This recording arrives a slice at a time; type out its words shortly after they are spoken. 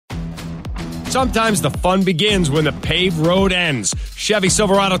Sometimes the fun begins when the paved road ends. Chevy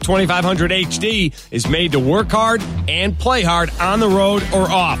Silverado 2500 HD is made to work hard and play hard on the road or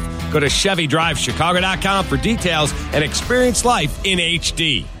off. Go to ChevyDriveChicago.com for details and experience life in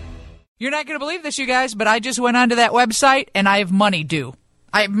HD. You're not going to believe this, you guys, but I just went onto that website and I have money due.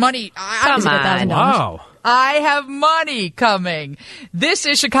 I have money. Come on. Wow. I have money coming. This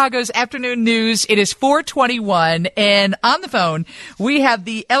is Chicago's Afternoon News. It is 4:21, and on the phone we have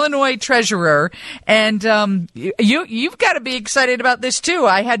the Illinois treasurer. And you've got to be excited about this too.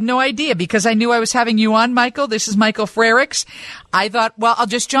 I had no idea because I knew I was having you on, Michael. This is Michael Frericks. I thought, well, I'll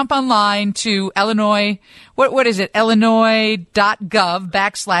just jump online to Illinois. What is it?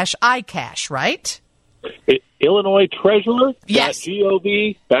 Illinois.gov/iCash, right? Illinois Treasurer. Yes.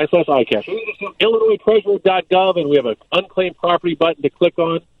 .gov/iCash. IllinoisTreasurer.gov, and we have an unclaimed property button to click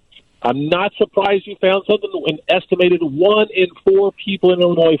on. I'm not surprised you found something. An estimated 1 in 4 people in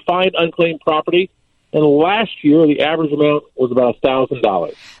Illinois find unclaimed property, and last year the average amount was about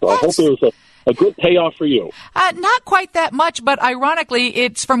 $1,000. So I hope it was a good payoff for you. Not quite that much, but ironically,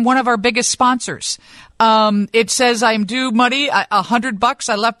 it's from one of our biggest sponsors. It says I'm due money, $100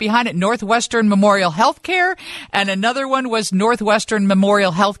 I left behind at Northwestern Memorial Healthcare, and another one was Northwestern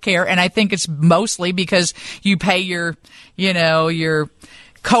Memorial Healthcare, and I think it's mostly because you pay your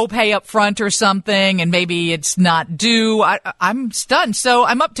copay up front or something, and maybe it's not due. I'm stunned. So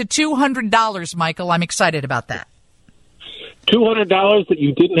I'm up to $200, Michael. I'm excited about that. $200 that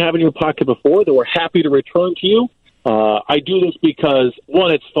you didn't have in your pocket before that we're happy to return to you. I do this because,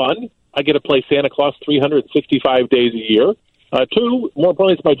 one, it's fun. I get to play Santa Claus 365 days a year. 2, more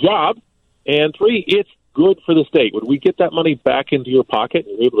importantly, it's my job. And 3, it's good for the state. When we get that money back into your pocket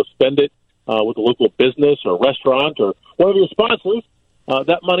and you're able to spend it with a local business or restaurant or one of your sponsors,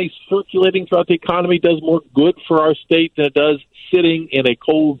 that money circulating throughout the economy does more good for our state than it does sitting in a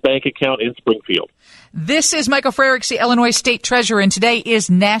cold bank account in Springfield. This is Michael Frericks, the Illinois State Treasurer, and today is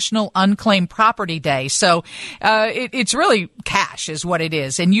National Unclaimed Property Day. So it's really cash is what it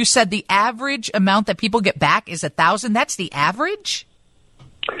is. And you said the average amount that people get back is $1,000. That's the average?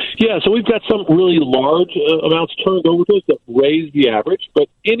 Yeah, so we've got some really large amounts turned over to us that raise the average, but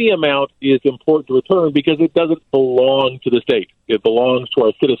any amount is important to return because it doesn't belong to the state. It belongs to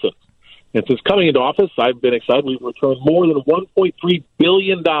our citizens. And since coming into office, I've been excited. We've returned more than $1.3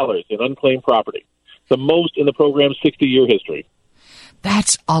 billion in unclaimed property, the most in the program's 60-year history.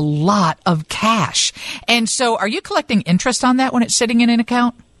 That's a lot of cash. And so are you collecting interest on that when it's sitting in an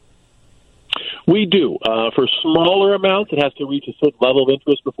account? We do. For smaller amounts, it has to reach a certain level of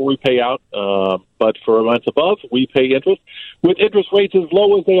interest before we pay out. But for amounts above, we pay interest. With interest rates as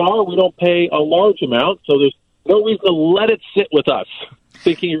low as they are, we don't pay a large amount, so there's no reason to let it sit with us,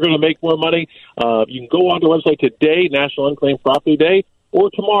 thinking you're going to make more money. You can go onto our website today, National Unclaimed Property Day, or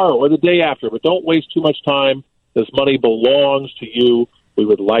tomorrow or the day after, but don't waste too much time. This money belongs to you. We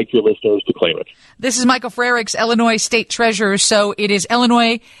would like your listeners to claim it. This is Michael Frericks, Illinois State Treasurer, so it is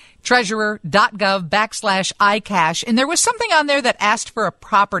IllinoisTreasurer.gov/iCash, and there was something on there that asked for a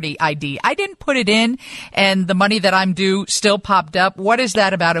property ID. I didn't put it in, and the money that I'm due still popped up. What is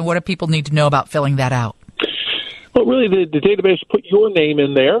that about, and what do people need to know about filling that out? Well, really, the database put your name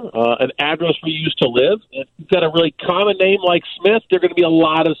in there, an address where you used to live. If you've got a really common name like Smith, there are going to be a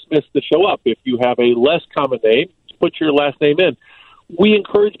lot of Smiths that show up. If you have a less common name, put your last name in. We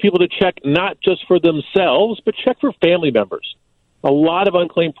encourage people to check not just for themselves, but check for family members. A lot of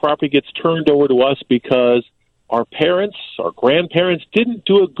unclaimed property gets turned over to us because our parents, our grandparents didn't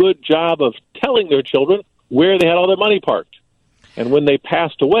do a good job of telling their children where they had all their money parked. And when they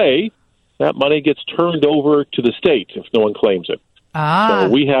passed away, that money gets turned over to the state if no one claims it. So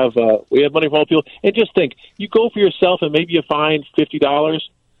we have money for all people. And just think, you go for yourself and maybe you find $50,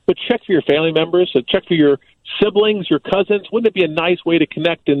 but check for your family members, so check for your siblings, your cousins. Wouldn't it be a nice way to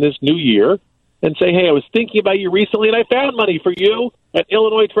connect in this new year and say, hey, I was thinking about you recently and I found money for you at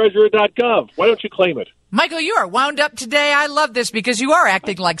IllinoisTreasurer.gov. Why don't you claim it? Michael, you are wound up today. I love this because you are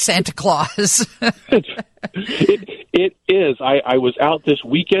acting like Santa Claus. It is. I was out this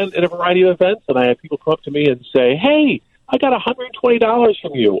weekend at a variety of events, and I had people come up to me and say, hey, I got $120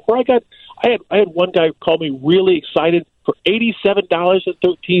 from you. Or I had one guy call me really excited for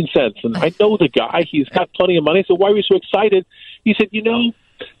 $87.13. And I know the guy. He's got plenty of money. So why were you so excited? He said,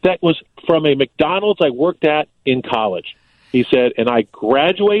 that was from a McDonald's I worked at in college. He said, and I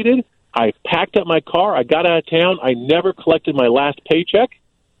graduated. I packed up my car. I got out of town. I never collected my last paycheck.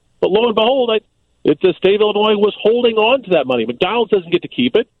 But lo and behold, the state of Illinois was holding on to that money. McDonald's doesn't get to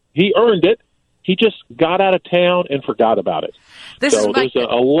keep it. He earned it. he just got out of town and forgot about it. There's a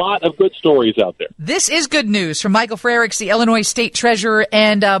lot of good stories out there. This is good news from Michael Frerichs, the Illinois State Treasurer,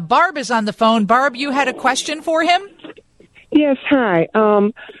 and Barb is on the phone. Barb, you had a question for him? Yes, hi.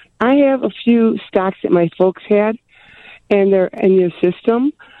 I have a few stocks that my folks had, and they're in your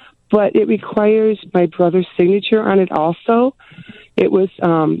system, but it requires my brother's signature on it also. It was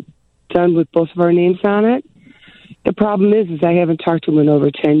done with both of our names on it. The problem is I haven't talked to him in over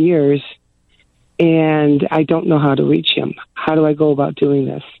 10 years, and I don't know how to reach him. How do I go about doing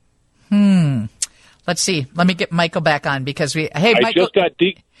this? Let's see. Let me get Michael back on because Michael. I just got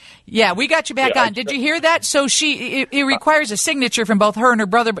Yeah, we got you back on. Did you hear that? So it requires a signature from both her and her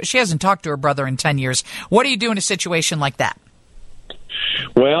brother, but she hasn't talked to her brother in 10 years. What do you do in a situation like that?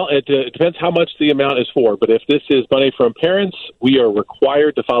 Well, it depends how much the amount is for. But if this is money from parents, we are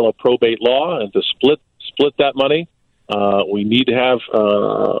required to follow probate law and to split that money. We need to have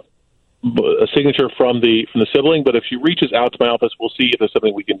a signature from the sibling. But if she reaches out to my office, we'll see if there's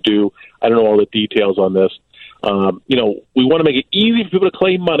something we can do. I don't know all the details on this. We want to make it easy for people to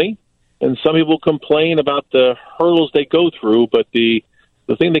claim money, and some people complain about the hurdles they go through. But the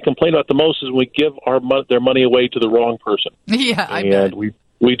thing they complain about the most is when we give their money away to the wrong person. Yeah, I bet. We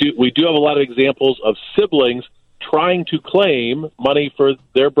do have a lot of examples of siblings trying to claim money for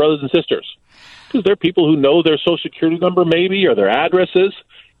their brothers and sisters, because they're people who know their Social Security number maybe or their addresses,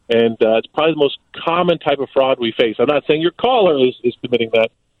 and it's probably the most common type of fraud we face. I'm not saying your caller is committing that,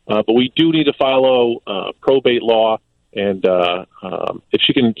 but we do need to follow probate law, and if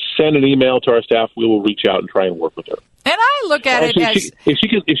she can send an email to our staff, we will reach out and try and work with her. And I look at it as if she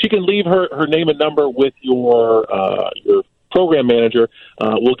can leave her name and number with your program manager,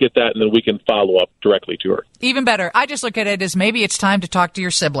 we'll get that, and then we can follow up directly to her. Even better. I just look at it as maybe it's time to talk to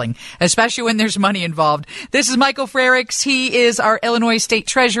your sibling, especially when there's money involved. This is Michael Frerichs. He is our Illinois State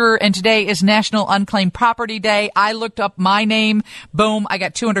Treasurer, and today is National Unclaimed Property Day. I looked up my name. Boom. I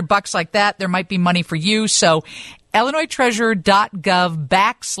got $200 like that. There might be money for you. So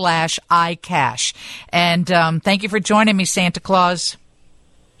IllinoisTreasurer.gov/iCash. And thank you for joining me, Santa Claus.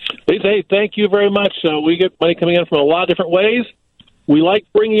 Hey, thank you very much. We get money coming in from a lot of different ways. We like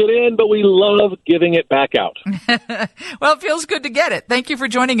bringing it in, but we love giving it back out. Well, it feels good to get it. Thank you for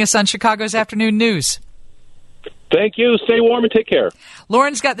joining us on Chicago's Afternoon News. Thank you. Stay warm and take care.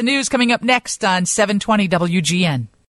 Lauren's got the news coming up next on 720 WGN.